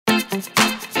Well,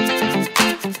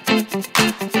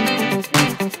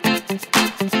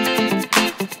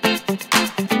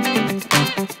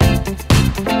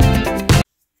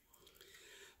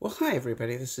 hi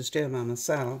everybody, this is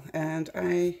DearMamaSal, and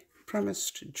I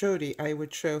promised Jody I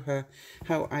would show her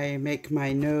how I make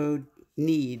my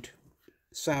no-knead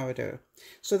sourdough.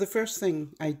 So the first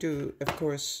thing I do, of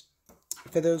course,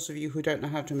 for those of you who don't know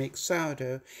how to make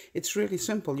sourdough, it's really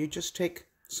simple. You just take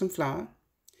some flour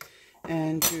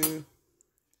and you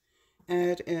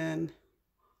add in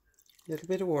a little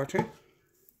bit of water,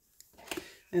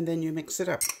 and then you mix it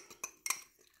up.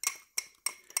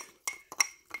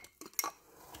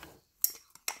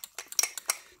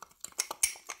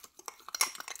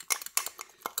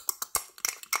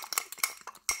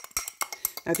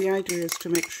 Now the idea is to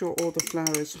make sure all the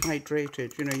flour is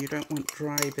hydrated. You know, you don't want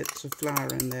dry bits of flour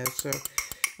in there, so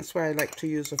that's why I like to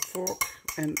use a fork.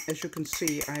 And as you can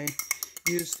see, I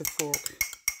use the fork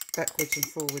backwards and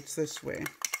forwards this way,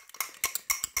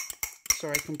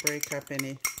 so I can break up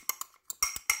any.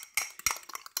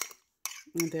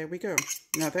 And there we go.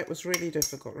 Now that was really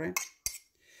difficult, right?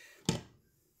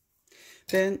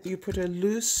 Then you put a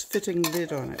loose fitting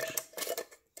lid on it.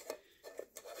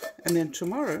 And then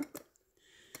tomorrow,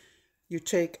 you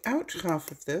take out half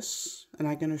of this, and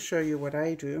I'm going to show you what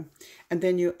I do, and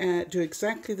then you do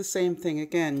exactly the same thing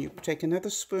again. You take another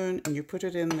spoon and you put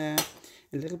it in there,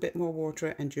 a little bit more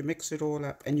water, and you mix it all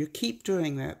up. And you keep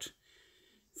doing that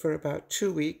for about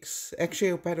 2 weeks, actually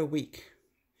about a week.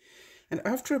 And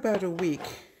after about a week,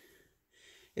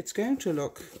 it's going to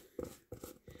look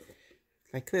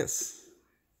like this.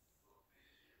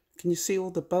 Can you see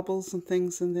all the bubbles and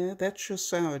things in there? That's your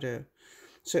sourdough.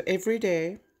 So every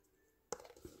day,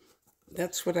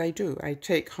 that's what I do. I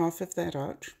take half of that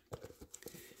out,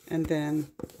 and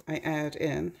then I add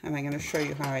in, and I'm going to show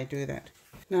you how I do that.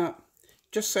 Now,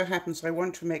 just so happens I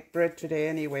want to make bread today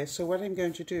anyway, so what I'm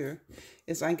going to do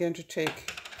is I'm going to take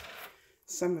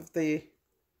some of the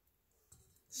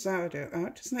sourdough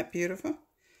out. Isn't that beautiful?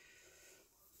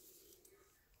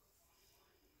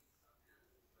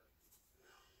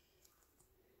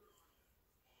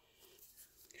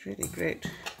 Really great.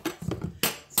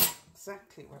 That's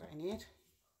exactly what I need.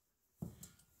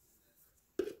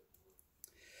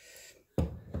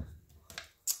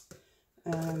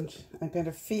 And I'm going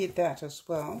to feed that as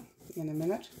well in a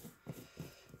minute.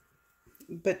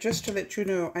 But just to let you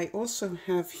know, I also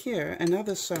have here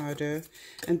another sourdough,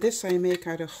 and this I make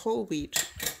out of whole wheat,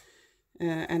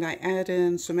 and I add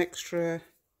in some extra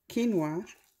quinoa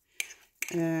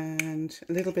and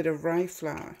a little bit of rye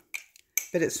flour.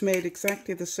 But it's made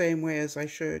exactly the same way as I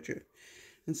showed you.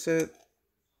 And so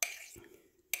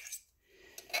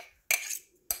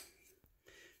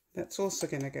that's also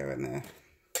going to go in there.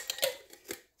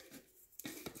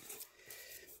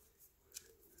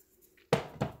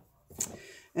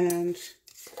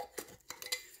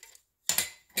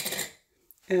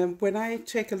 And when I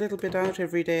take a little bit out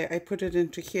every day, I put it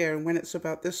into here, and when it's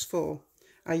about this full,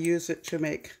 I use it to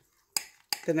make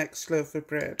the next loaf of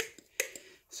bread.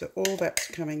 So all that's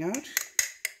coming out.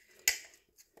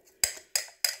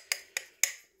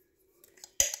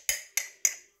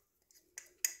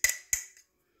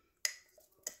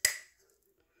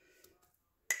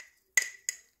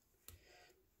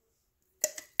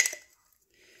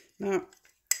 Now,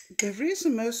 the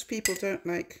reason most people don't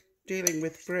like dealing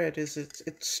with bread is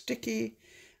it's sticky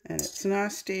and it's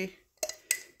nasty.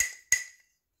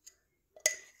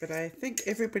 But I think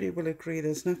everybody will agree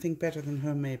there's nothing better than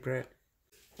homemade bread.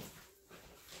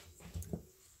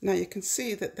 Now you can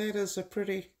see that that is a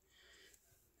pretty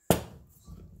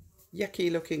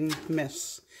yucky looking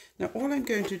mess. Now all I'm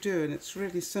going to do, and it's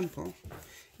really simple,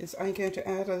 is I'm going to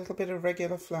add a little bit of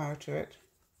regular flour to it.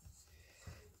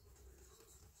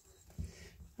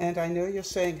 And I know you're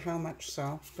saying how much,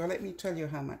 Sal. Well, let me tell you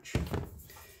how much.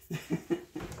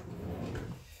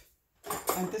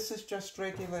 And this is just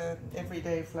regular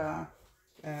everyday flour,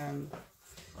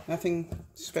 nothing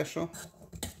special.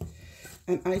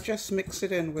 And I just mix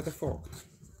it in with a fork.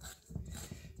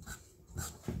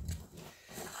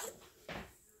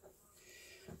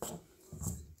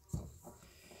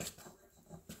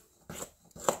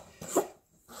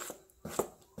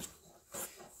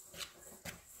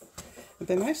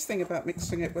 The nice thing about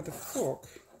mixing it with a fork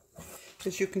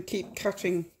is you can keep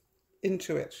cutting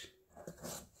into it.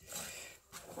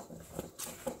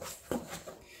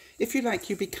 If you like,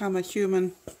 you become a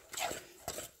human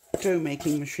dough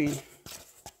making machine.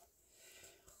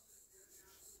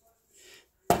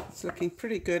 It's looking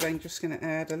pretty good. I'm just going to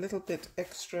add a little bit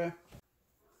extra.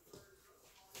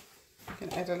 I'm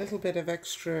going to add a little bit of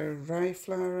extra rye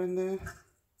flour in there.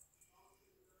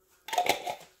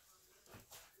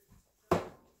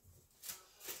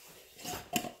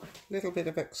 little bit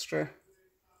of extra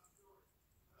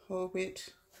whole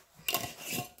wheat.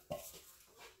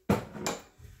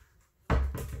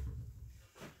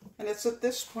 And it's at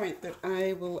this point that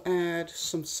I will add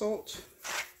some salt.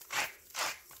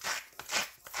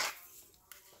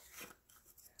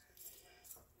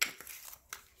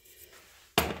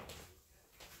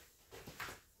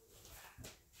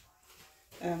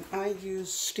 I use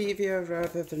stevia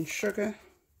rather than sugar,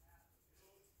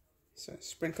 so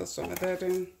sprinkle some of that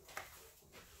in.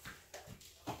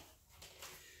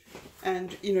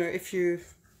 And you know, if you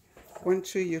want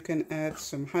to, you can add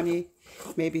some honey,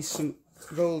 maybe some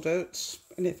rolled oats,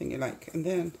 anything you like. And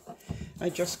then I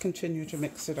just continue to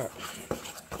mix it up.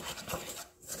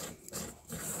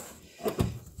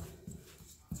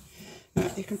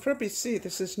 Now, you can probably see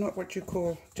this is not what you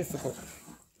call difficult.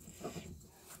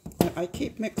 I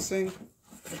keep mixing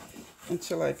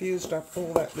until I've used up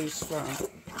all that loose flour.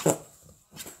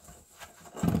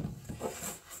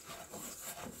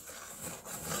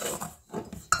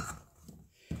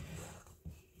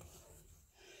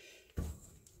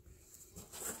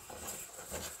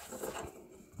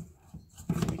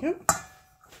 There we go.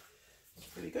 It's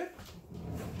pretty good.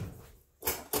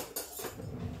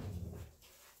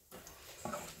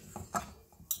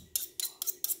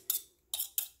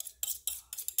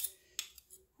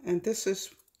 And this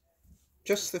is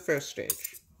just the first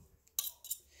stage.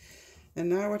 And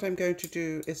now what I'm going to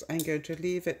do is I'm going to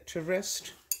leave it to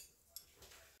rest.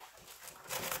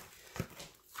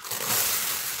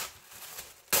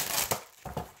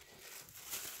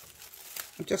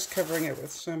 I'm just covering it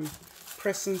with some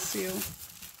press and seal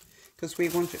because we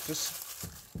want it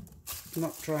to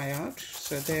not dry out.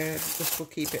 So there, this will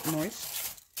keep it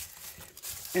moist.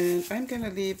 And I'm going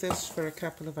to leave this for a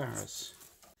couple of hours.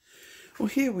 Well,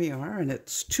 here we are, and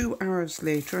it's 2 hours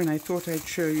later, and I thought I'd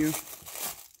show you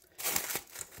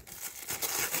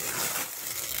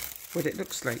what it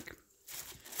looks like.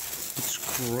 It's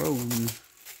grown,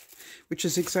 which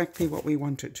is exactly what we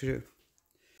want it to do.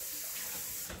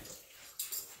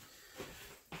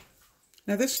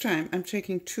 Now this time I'm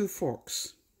taking 2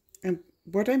 forks, and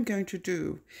what I'm going to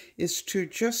do is to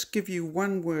just give you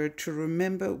one word to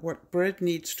remember what bread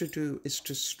needs to do is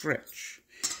to stretch.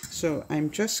 So I'm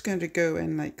just going to go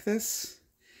in like this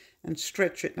and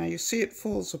stretch it. Now you see it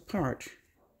falls apart,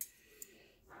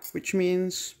 which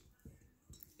means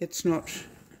it's not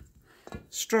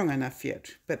strong enough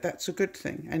yet, but that's a good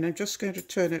thing. And I'm just going to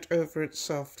turn it over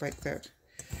itself like that.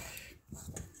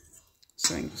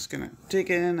 So I'm just going to dig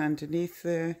in underneath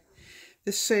there.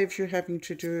 This saves you having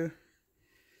to do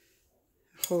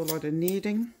a whole lot of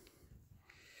kneading.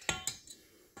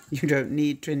 You don't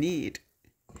need to knead.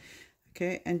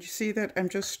 Okay, and you see that I'm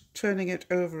just turning it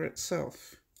over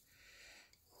itself.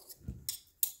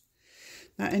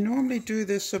 Now I normally do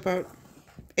this about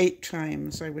 8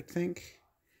 times, I would think.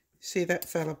 See, that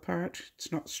fell apart.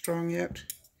 It's not strong yet.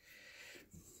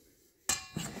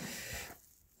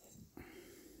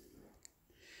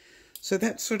 So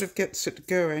that sort of gets it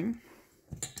going.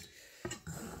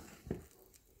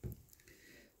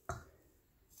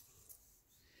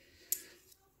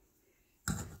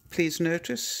 Please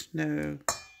notice, no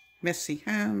messy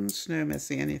hands, no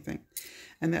messy anything.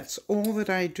 And that's all that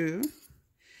I do.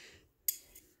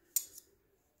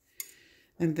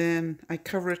 And then I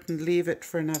cover it and leave it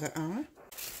for another hour.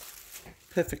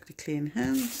 Perfectly clean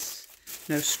hands,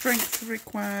 no strength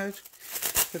required.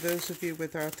 For those of you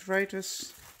with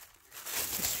arthritis,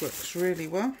 this works really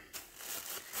well.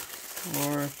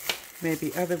 Or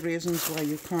maybe other reasons why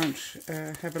you can't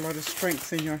have a lot of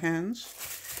strength in your hands.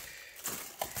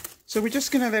 So we're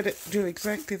just going to let it do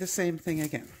exactly the same thing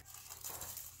again.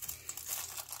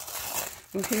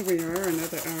 Well, here we are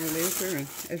another hour later, and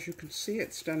as you can see,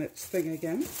 it's done its thing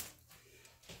again.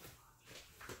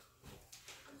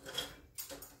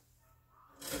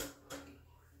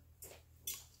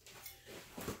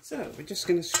 So we're just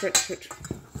going to stretch it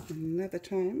another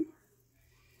time.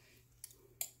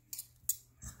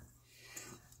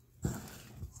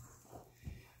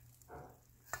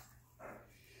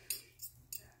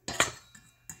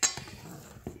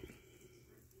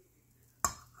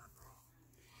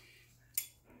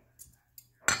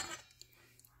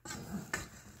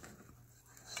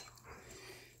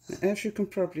 As you can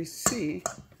probably see,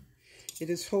 it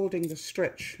is holding the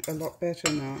stretch a lot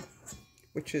better now,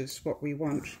 which is what we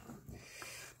want.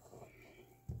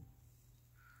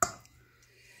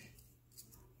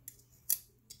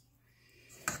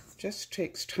 Just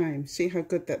takes time. See how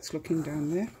good that's looking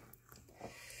down there?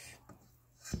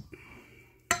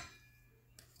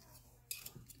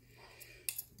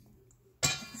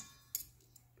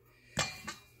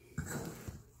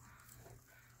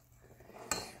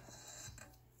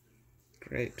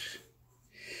 Great.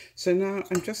 So now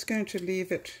I'm just going to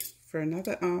leave it for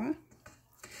another hour,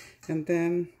 and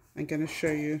then I'm going to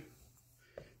show you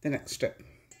the next step.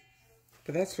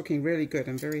 But that's looking really good.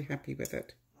 I'm very happy with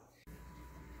it.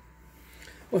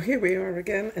 Well, here we are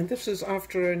again, and this is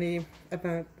after only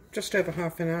about just over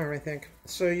half an hour, I think.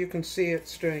 So you can see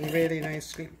it's doing really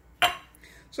nicely.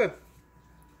 So I'm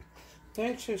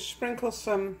going to sprinkle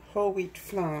some whole wheat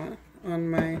flour on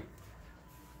my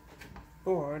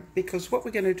board, because what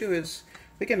we're going to do is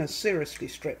we're going to seriously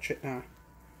stretch it now.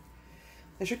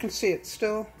 As you can see, it's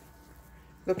still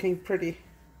looking pretty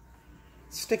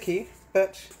sticky,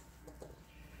 but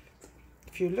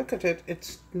if you look at it,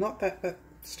 it's not that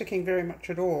sticking very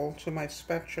much at all to my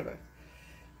spatula.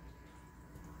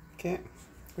 Okay,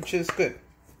 which is good,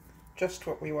 just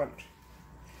what we want.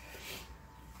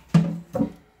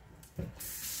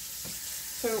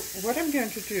 So what I'm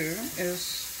going to do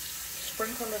is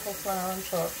sprinkle a little flour on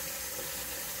top,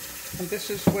 and this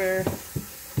is where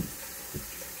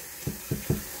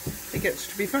it gets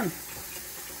to be fun,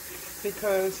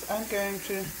 because I'm going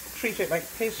to treat it like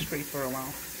pastry for a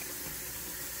while.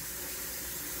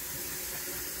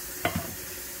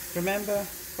 Remember,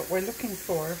 what we're looking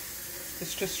for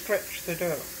is to stretch the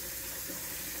dough.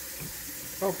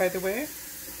 Oh, by the way,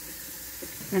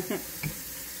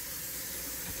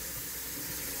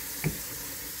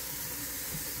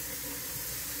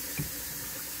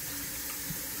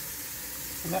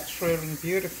 and that's rolling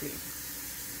beautifully.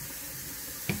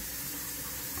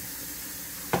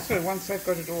 So once I've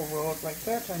got it all rolled like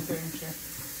that, I'm going to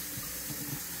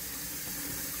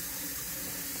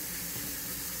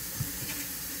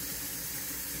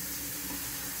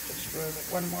just roll it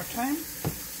one more time.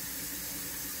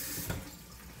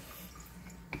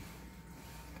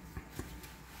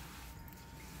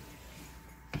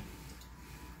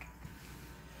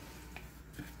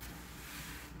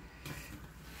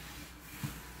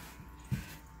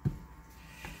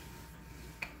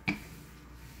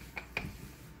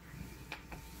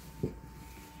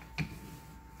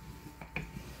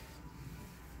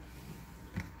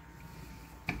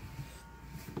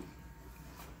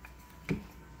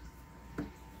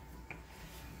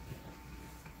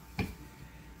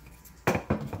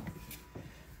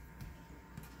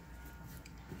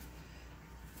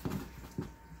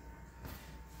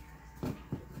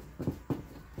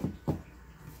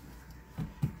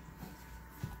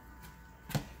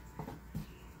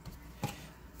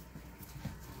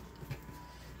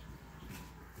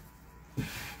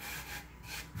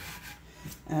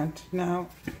 And now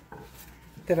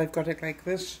that I've got it like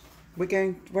this, what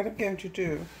I'm going to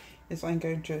do is I'm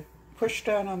going to push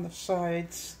down on the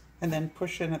sides and then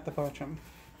push in at the bottom.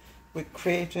 We're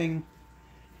creating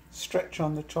stretch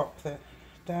on the top there,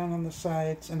 down on the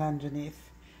sides and underneath.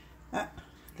 A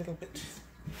little bit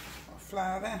more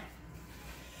flour there.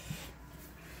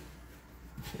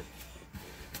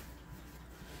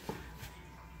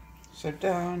 So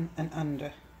down and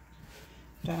under,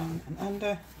 down and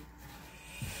under.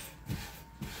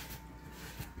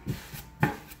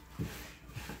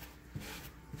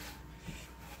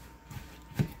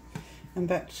 And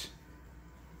that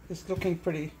is looking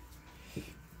pretty.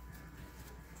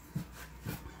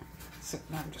 So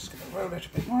now I'm just going to roll it a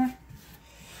bit more.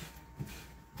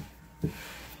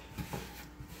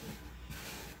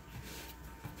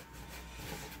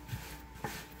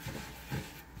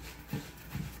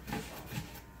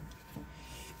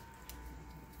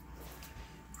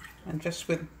 And just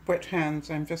with wet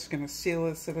hands, I'm just going to seal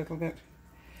this a little bit.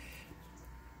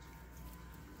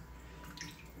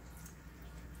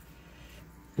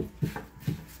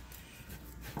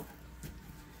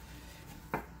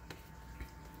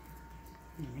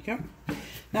 There we go.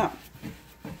 Now,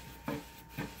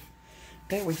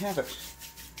 there we have it.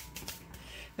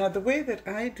 Now the way that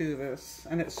I do this,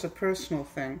 and it's a personal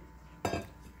thing,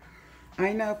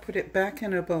 I now put it back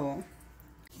in a bowl.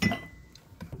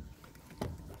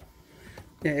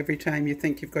 Yeah, every time you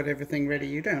think you've got everything ready,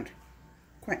 you don't.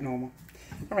 Quite normal.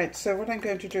 Alright, so what I'm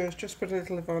going to do is just put a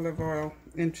little of olive oil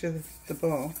into the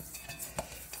bowl.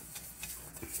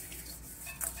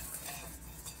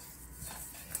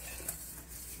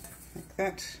 Like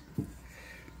that.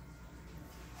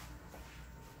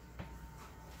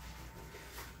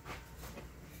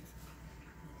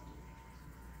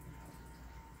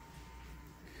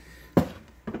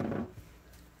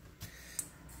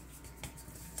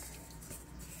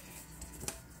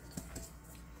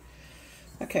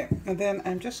 Okay, and then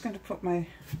I'm just going to put my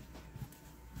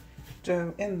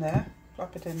dough in there,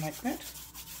 plop it in like that.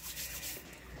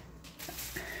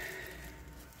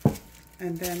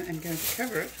 And then I'm going to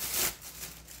cover it.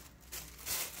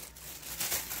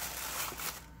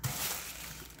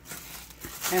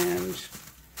 And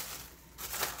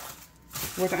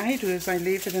what I do is I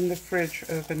leave it in the fridge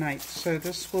overnight, so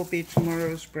this will be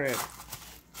tomorrow's bread.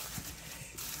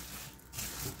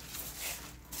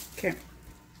 Okay.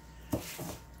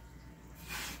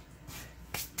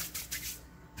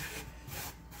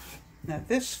 Now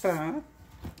this flour,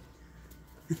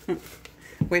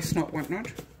 waste not, want not,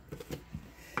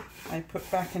 I put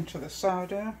back into the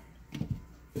sourdough.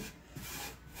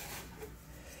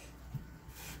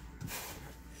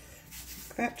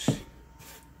 Like that.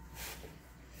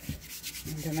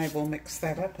 And then I will mix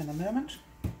that up in a moment.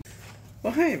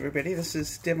 Well, hi everybody, this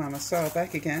is DearMamaSal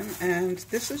back again, and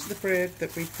this is the bread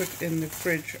that we put in the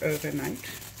fridge overnight.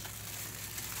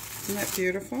 Isn't that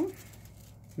beautiful?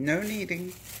 No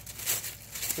kneading.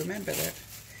 Remember that.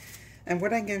 And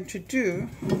what I'm going to do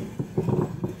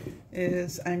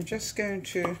is I'm just going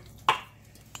to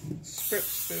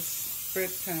spritz this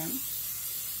bread pan.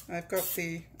 I've got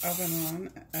the oven on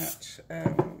at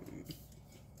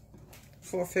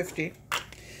 450.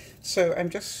 So I'm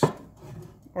just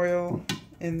oil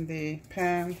in the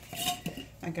pan.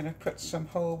 I'm going to put some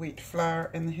whole wheat flour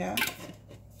in here.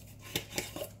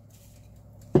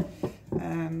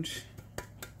 And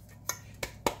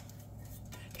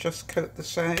just coat the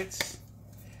sides.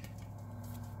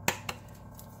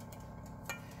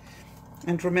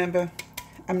 And remember,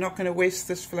 I'm not going to waste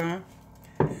this flour.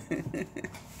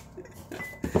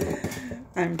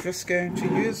 I'm just going to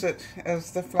use it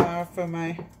as the flour for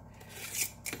my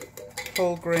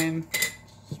whole grain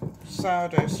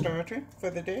sourdough starter for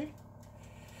the day.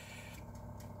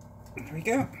 There we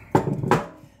go.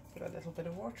 Put a little bit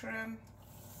of water in.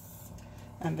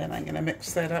 And then I'm going to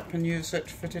mix that up and use it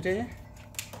for today.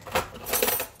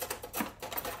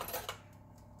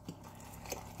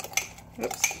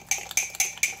 Oops.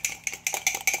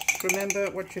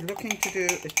 Remember, what you're looking to do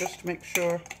is just make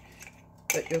sure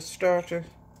that your starter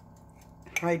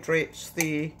hydrates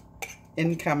the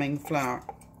incoming flour.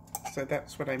 So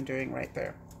that's what I'm doing right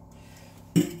there.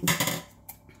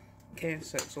 Okay,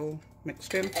 so it's all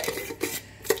mixed in.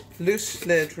 Loose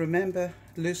lid, remember,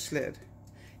 loose lid.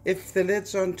 If the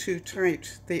lid's on too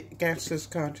tight, the gases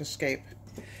can't escape.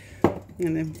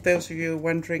 And then those of you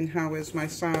wondering how is my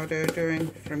sourdough doing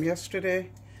from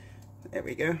yesterday, there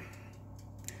we go.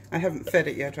 I haven't fed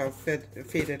it yet, I'll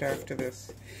feed it after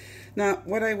this. Now,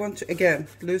 what I want to, again,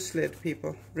 loose lid,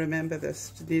 people, remember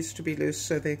this, it needs to be loose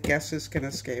so the gases can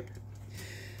escape.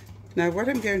 Now, what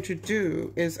I'm going to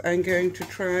do is I'm going to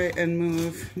try and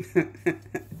move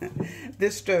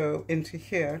this dough into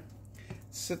here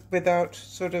so, without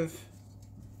sort of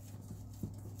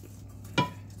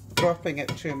dropping it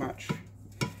too much.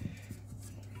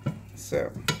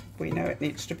 So, we know it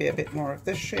needs to be a bit more of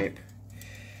this shape.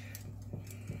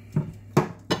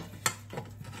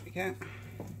 Yeah.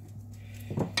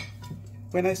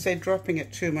 When I say dropping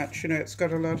it too much, you know, it's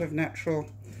got a lot of natural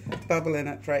bubble in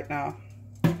it right now.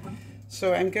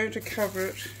 So I'm going to cover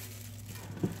it,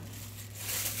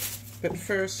 but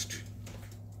first,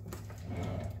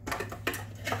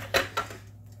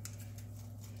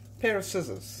 pair of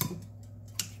scissors.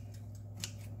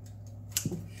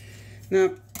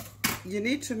 Now, you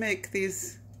need to make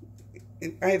these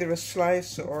either a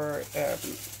slice or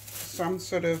some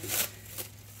sort of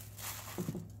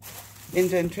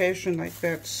indentation like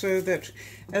that, so that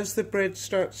as the bread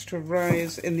starts to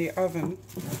rise in the oven,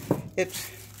 it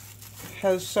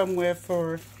has somewhere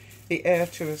for the air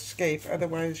to escape.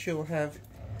 Otherwise you'll have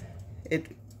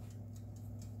it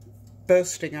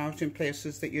bursting out in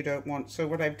places that you don't want. So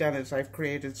what I've done is I've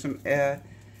created some air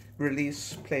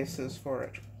release places for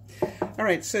it.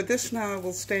 Alright, so this now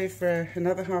will stay for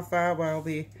another half hour while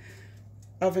the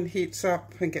oven heats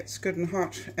up and gets good and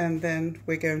hot, and then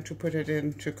we're going to put it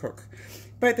in to cook.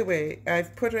 By the way,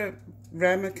 I've put a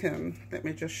ramekin, let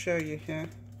me just show you here.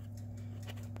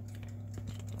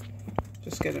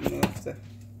 Just going to move the...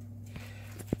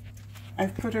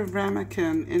 I've put a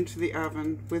ramekin into the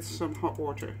oven with some hot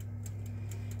water,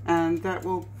 and that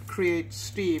will create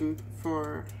steam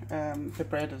for the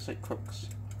bread as it cooks.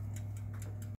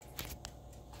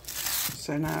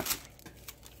 So now,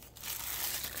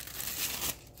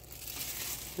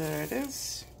 there it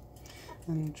is,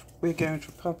 and we're going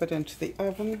to pop it into the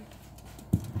oven.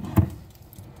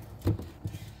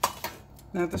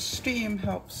 Now the steam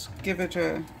helps give it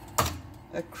a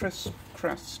crisp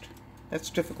crust. That's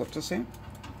difficult to see.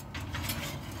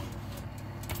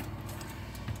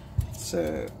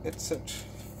 So it's at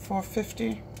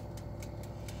 450,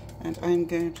 and I'm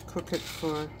going to cook it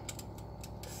for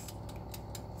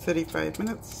 35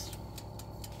 minutes,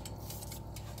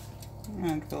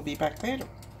 and we'll be back later.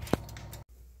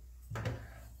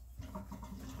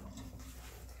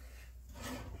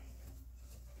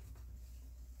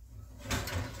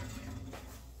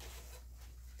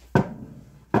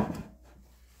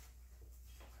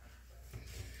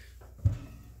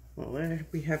 Well, there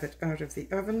we have it out of the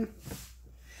oven.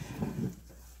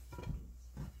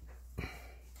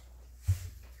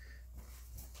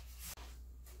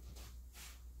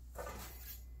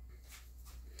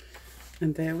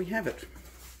 And there we have it.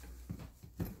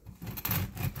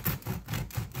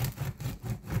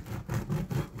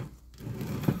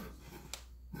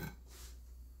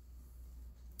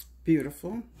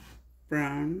 Beautiful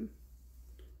brown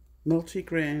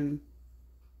multigrain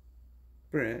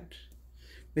bread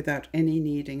without any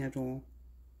kneading at all.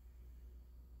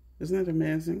 Isn't that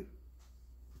amazing?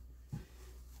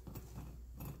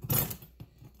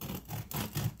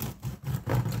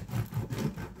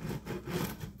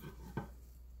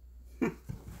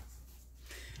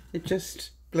 It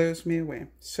just blows me away.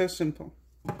 So simple.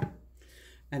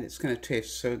 And it's going to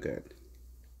taste so good.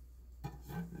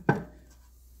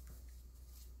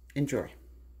 Enjoy.